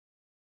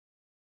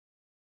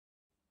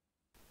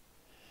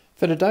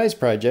For today's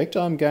project,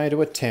 I'm going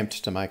to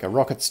attempt to make a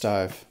rocket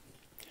stove,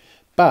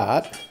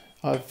 but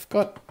I've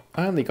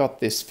only got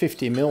this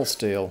 50mm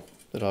steel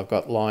that I've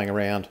got lying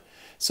around,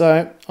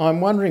 so I'm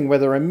wondering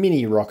whether a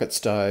mini rocket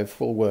stove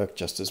will work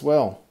just as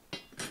well.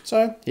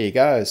 So here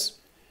goes.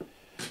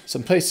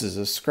 Some pieces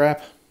of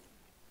scrap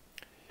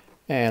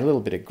and a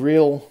little bit of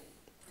grill,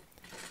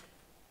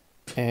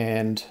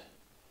 and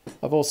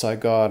I've also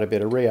got a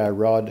bit of Rio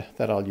rod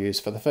that I'll use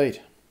for the feet.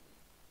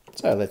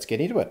 So let's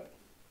get into it.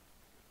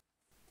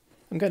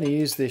 I'm going to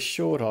use this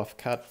short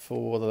offcut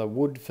for the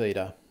wood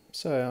feeder,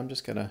 so I'm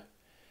just going to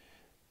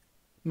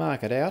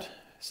mark it out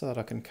so that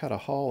I can cut a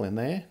hole in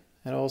there,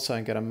 and also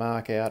I'm going to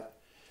mark out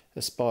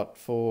a spot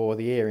for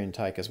the air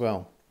intake as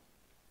well.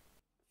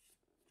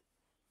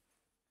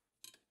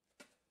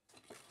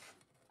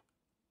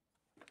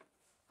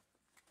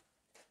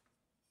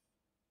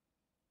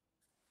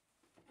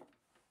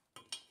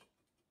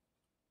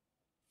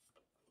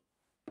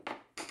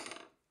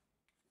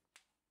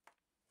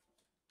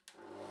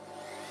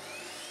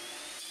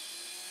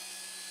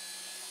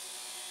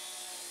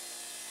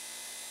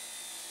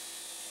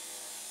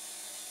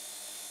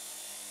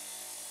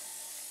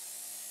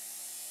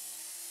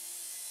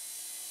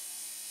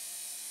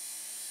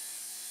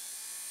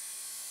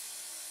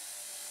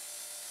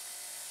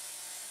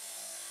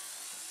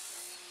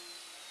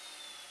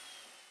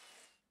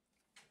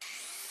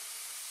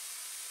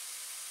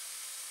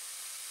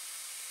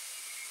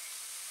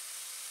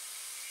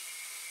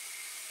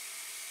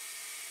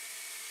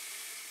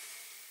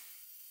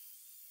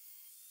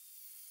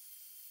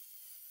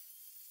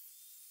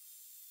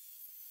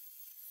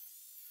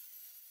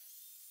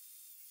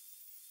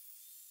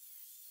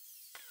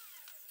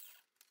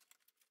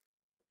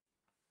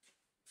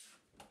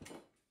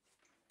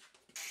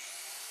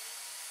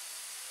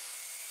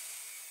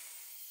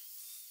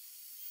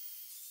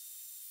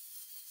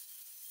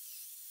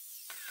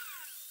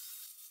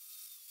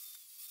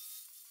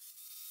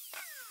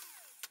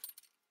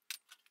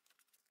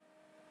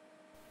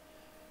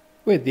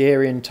 With the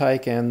air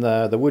intake and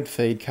the wood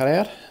feed cut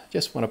out,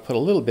 just want to put a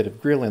little bit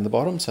of grill in the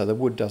bottom so the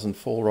wood doesn't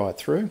fall right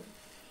through,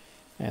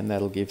 and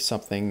that'll give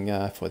something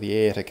for the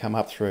air to come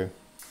up through.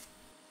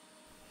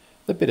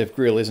 The bit of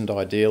grill isn't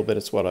ideal, but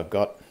it's what I've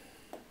got.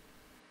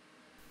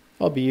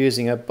 I'll be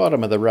using a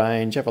bottom of the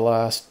range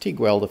Everlast TIG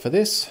welder for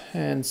this,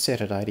 and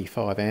set at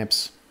 85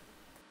 amps.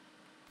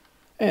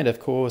 And of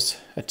course,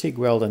 a TIG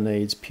welder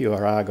needs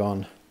pure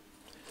argon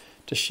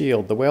to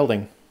shield the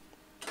welding.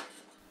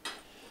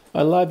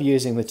 I love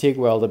using the TIG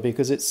welder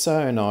because it's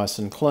so nice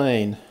and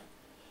clean.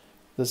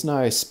 There's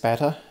no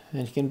spatter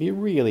and you can be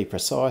really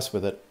precise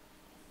with it.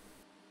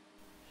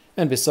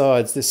 And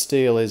besides, this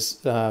steel is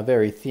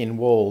very thin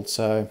walled,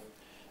 so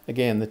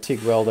again the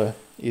TIG welder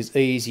is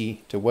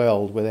easy to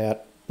weld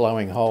without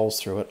blowing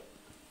holes through it.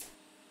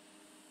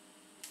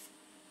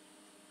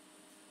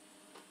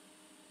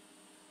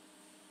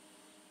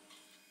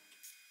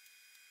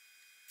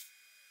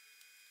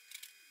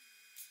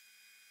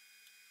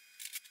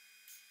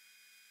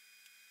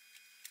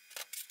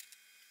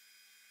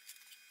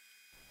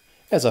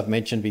 As I've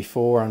mentioned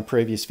before on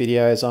previous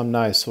videos, I'm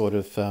no sort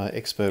of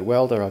expert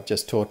welder. I've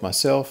just taught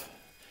myself.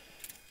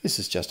 This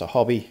is just a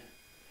hobby,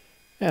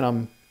 and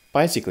I'm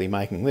basically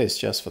making this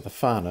just for the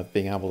fun of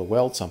being able to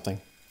weld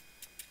something.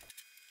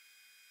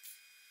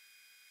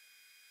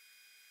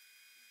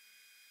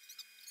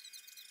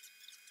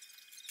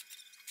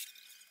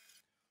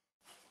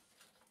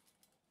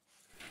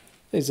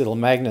 These little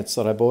magnets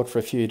that I bought for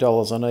a few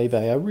dollars on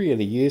eBay are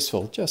really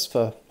useful just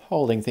for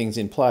holding things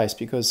in place,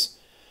 because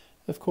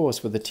of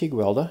course with the TIG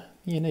welder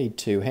you need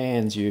two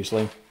hands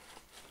usually.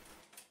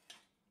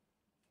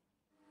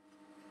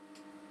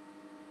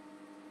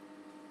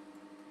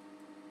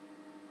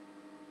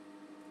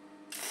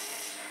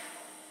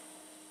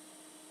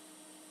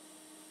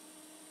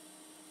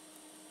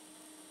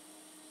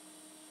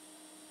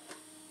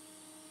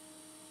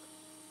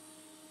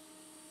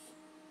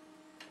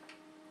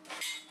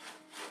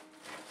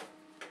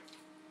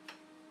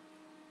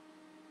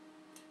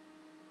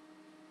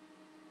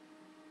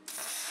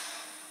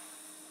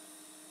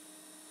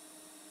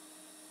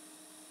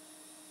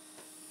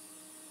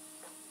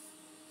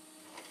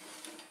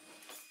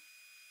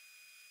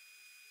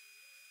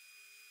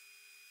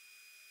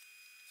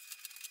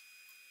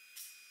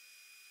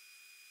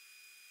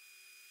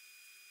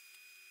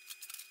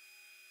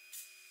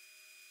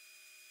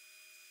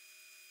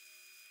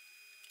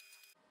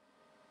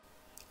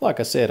 Like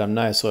I said, I'm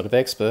no sort of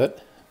expert,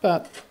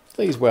 but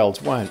these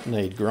welds won't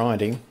need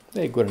grinding.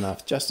 They're good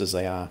enough just as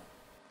they are.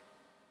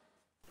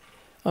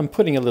 I'm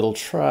putting a little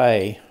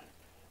tray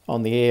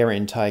on the air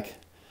intake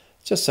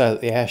just so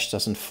that the ash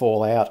doesn't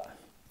fall out.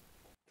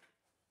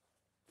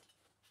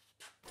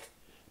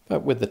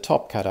 But with the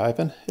top cut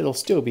open, it'll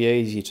still be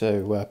easy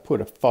to put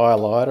a fire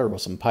lighter or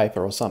some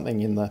paper or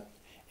something in the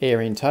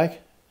air intake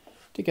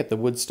to get the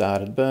wood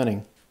started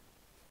burning.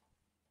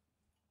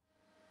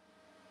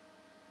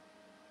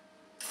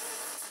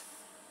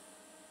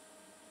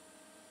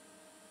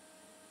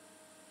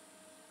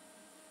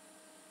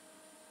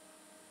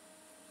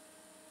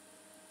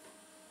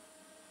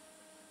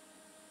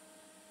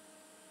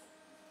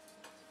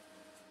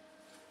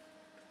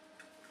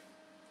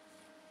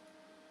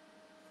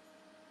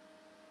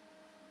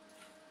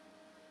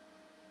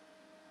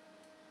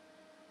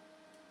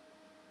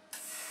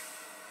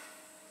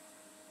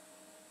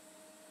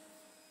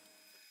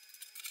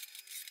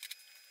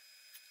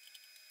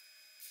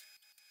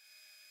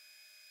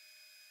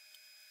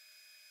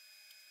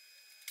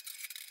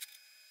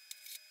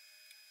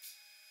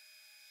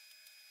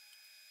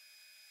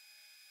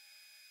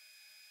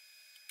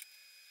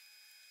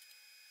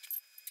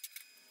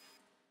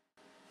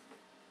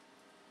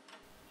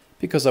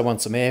 Because I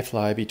want some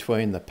airflow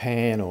between the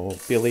pan or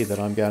billy that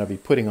I'm going to be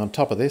putting on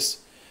top of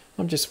this,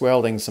 I'm just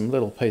welding some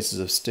little pieces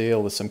of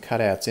steel with some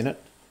cutouts in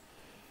it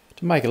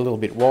to make it a little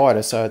bit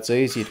wider so it's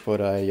easy to put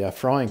a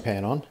frying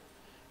pan on,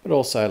 but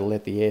also to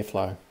let the air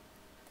flow.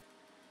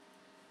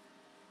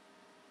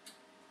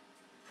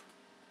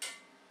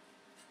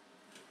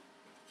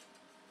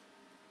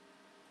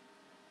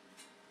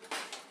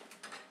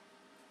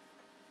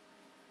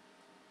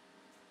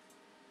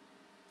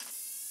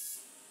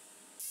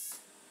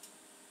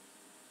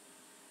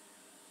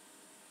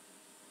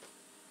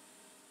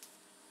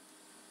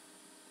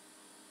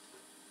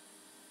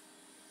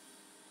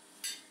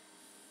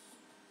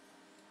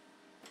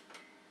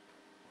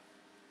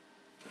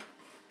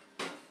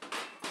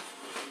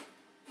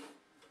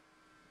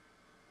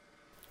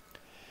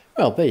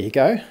 Well, there you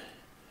go.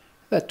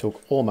 That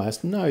took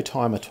almost no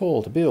time at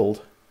all to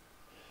build.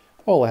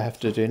 All I have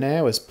to do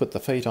now is put the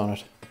feet on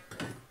it.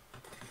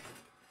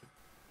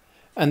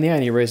 And the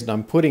only reason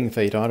I'm putting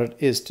feet on it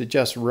is to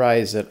just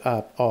raise it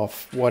up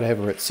off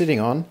whatever it's sitting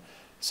on,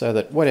 so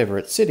that whatever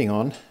it's sitting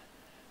on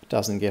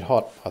doesn't get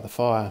hot by the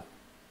fire.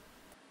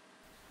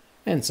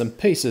 And some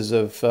pieces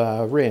of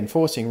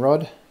reinforcing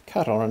rod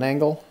cut on an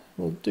angle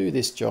will do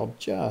this job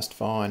just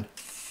fine.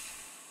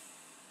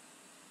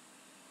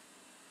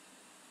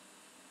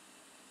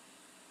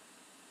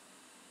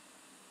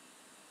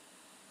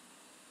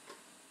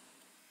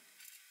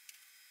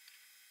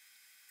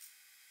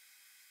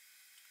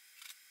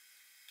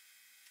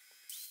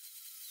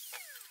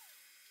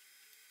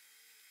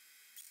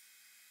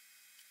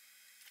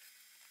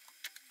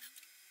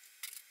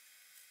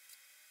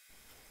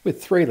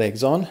 With 3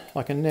 legs on,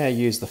 I can now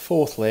use the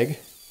 4th leg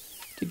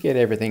to get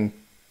everything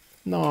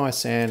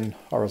nice and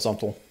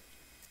horizontal.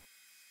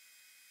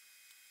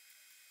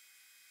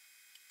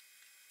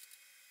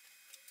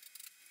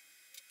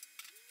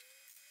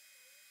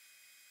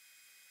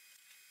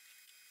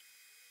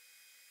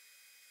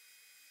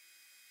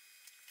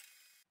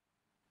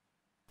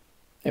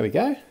 There we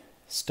go,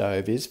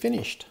 stove is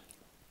finished.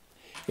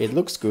 It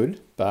looks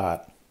good,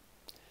 but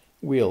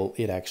will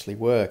it actually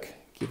work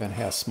given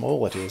how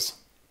small it is?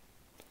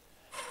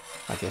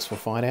 I guess we'll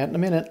find out in a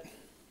minute.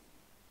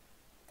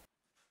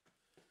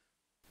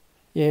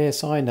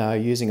 Yes, I know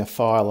using a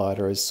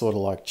firelighter is sort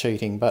of like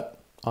cheating, but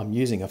I'm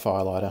using a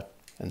firelighter,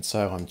 and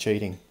so I'm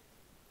cheating.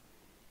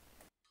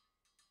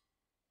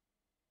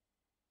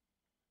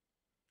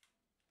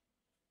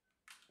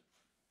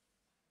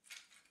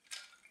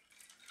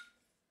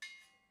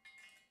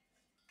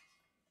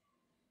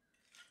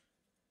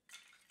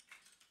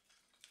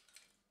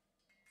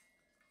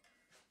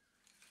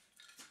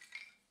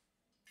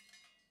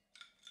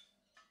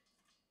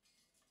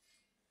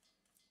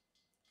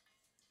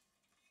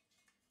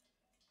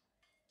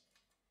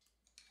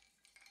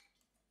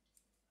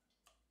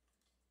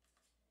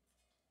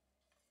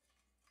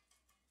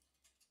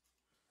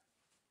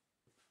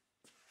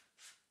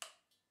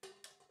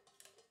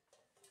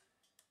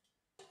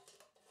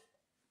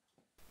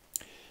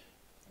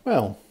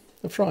 Well,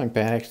 the frying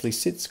pan actually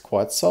sits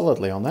quite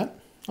solidly on that.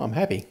 I'm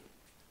happy.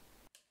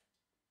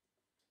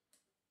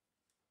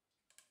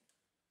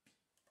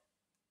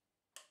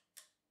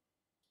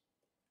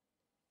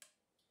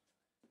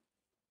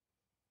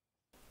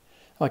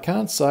 I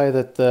can't say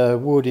that the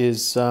wood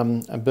is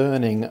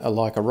burning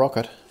like a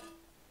rocket,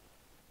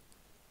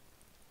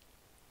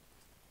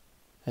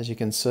 as you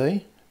can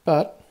see,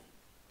 but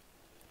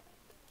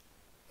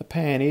the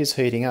pan is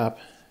heating up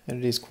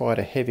and it is quite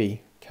a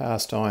heavy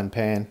cast iron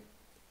pan.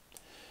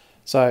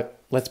 So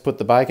let's put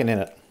the bacon in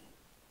it.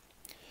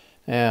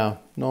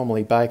 Now,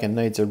 normally bacon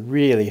needs a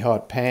really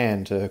hot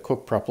pan to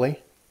cook properly.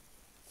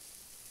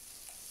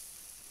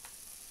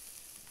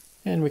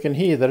 And we can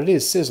hear that it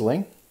is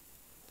sizzling,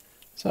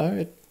 so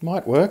it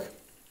might work.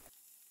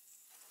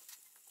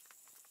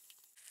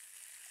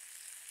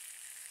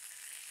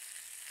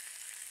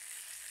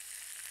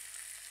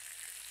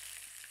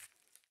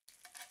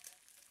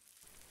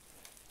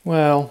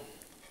 Well,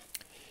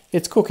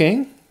 it's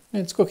cooking.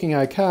 It's cooking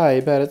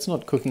okay, but it's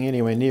not cooking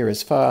anywhere near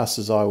as fast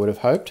as I would have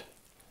hoped.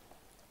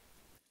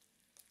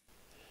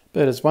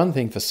 But it's one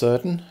thing for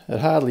certain, it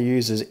hardly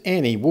uses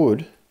any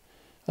wood.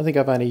 I think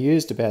I've only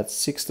used about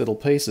 6 little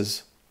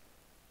pieces.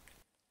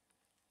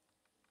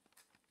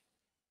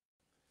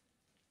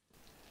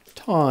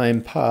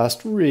 Time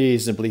passed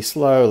reasonably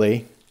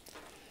slowly.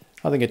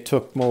 I think it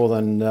took more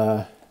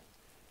than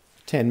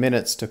 10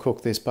 minutes to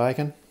cook this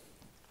bacon.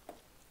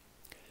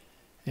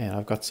 And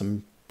I've got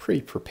some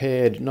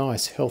pre-prepared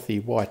nice healthy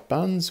white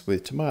buns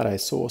with tomato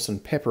sauce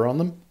and pepper on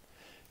them,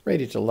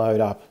 ready to load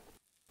up.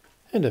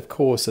 And of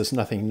course there's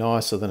nothing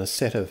nicer than a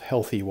set of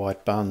healthy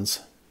white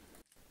buns.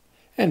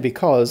 And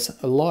because,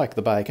 like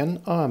the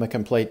bacon, I'm a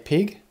complete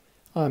pig,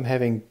 I'm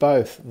having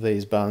both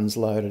these buns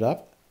loaded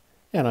up,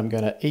 and I'm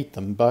going to eat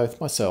them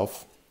both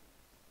myself.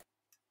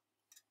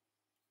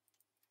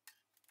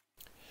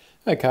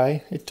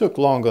 Okay, it took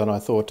longer than I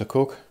thought to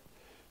cook,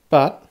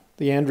 but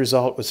the end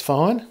result was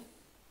fine.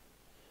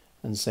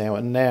 And so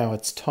now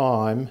it's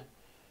time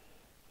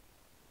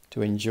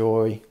to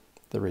enjoy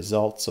the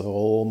results of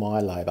all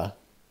my labour.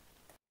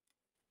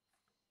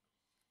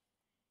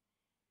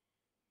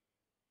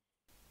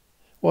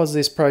 Was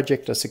this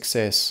project a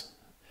success?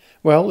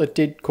 Well, it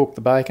did cook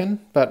the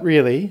bacon, but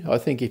really, I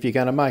think if you're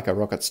going to make a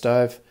rocket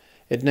stove,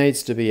 it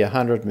needs to be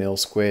 100mm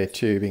square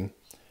tubing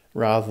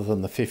rather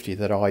than the 50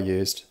 that I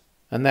used,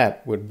 and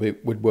that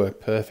would work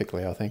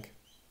perfectly, I think.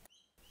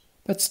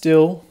 But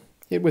still,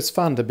 it was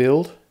fun to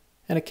build,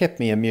 and it kept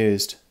me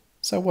amused,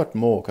 so what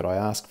more could I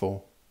ask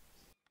for?